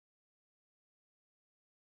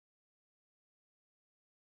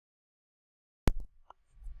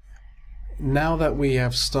Now that we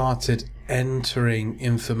have started entering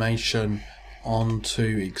information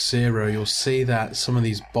onto Xero, you'll see that some of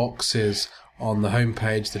these boxes on the home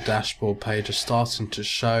page, the dashboard page, are starting to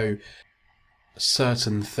show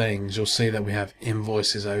certain things. You'll see that we have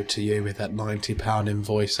invoices owed to you with that £90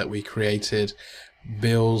 invoice that we created,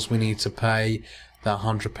 bills we need to pay, that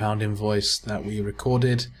 £100 invoice that we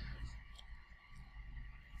recorded.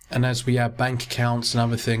 And as we add bank accounts and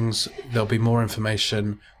other things, there'll be more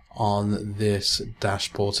information on this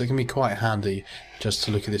dashboard. So it can be quite handy just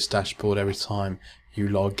to look at this dashboard every time you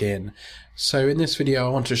log in. So in this video I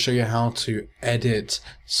want to show you how to edit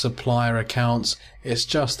supplier accounts. It's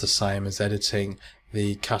just the same as editing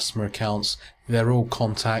the customer accounts. They're all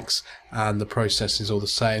contacts and the process is all the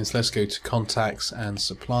same. So let's go to contacts and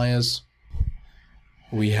suppliers.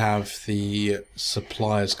 We have the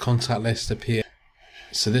suppliers contact list appear.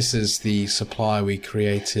 So this is the supplier we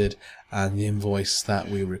created and the invoice that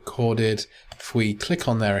we recorded. If we click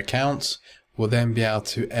on their account, we'll then be able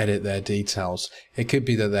to edit their details. It could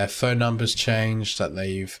be that their phone number's changed, that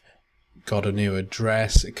they've got a new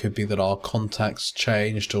address. It could be that our contact's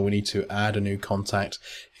changed or we need to add a new contact.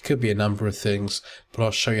 It could be a number of things, but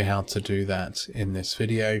I'll show you how to do that in this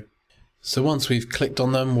video. So once we've clicked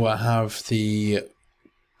on them, we'll have the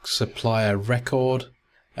supplier record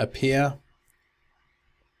appear.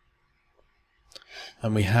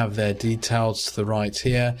 And we have their details to the right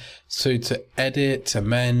here. So to edit,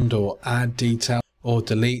 amend or add details or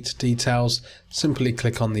delete details, simply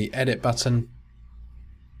click on the edit button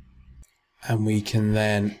and we can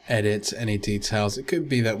then edit any details. It could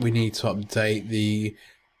be that we need to update the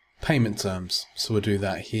payment terms, so we'll do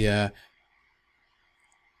that here.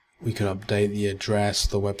 We can update the address,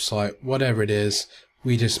 the website, whatever it is.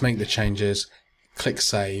 We just make the changes, click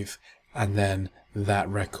save, and then that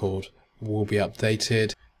record will be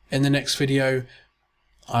updated. In the next video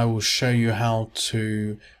I will show you how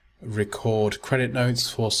to record credit notes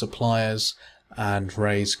for suppliers and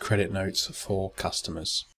raise credit notes for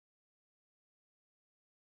customers.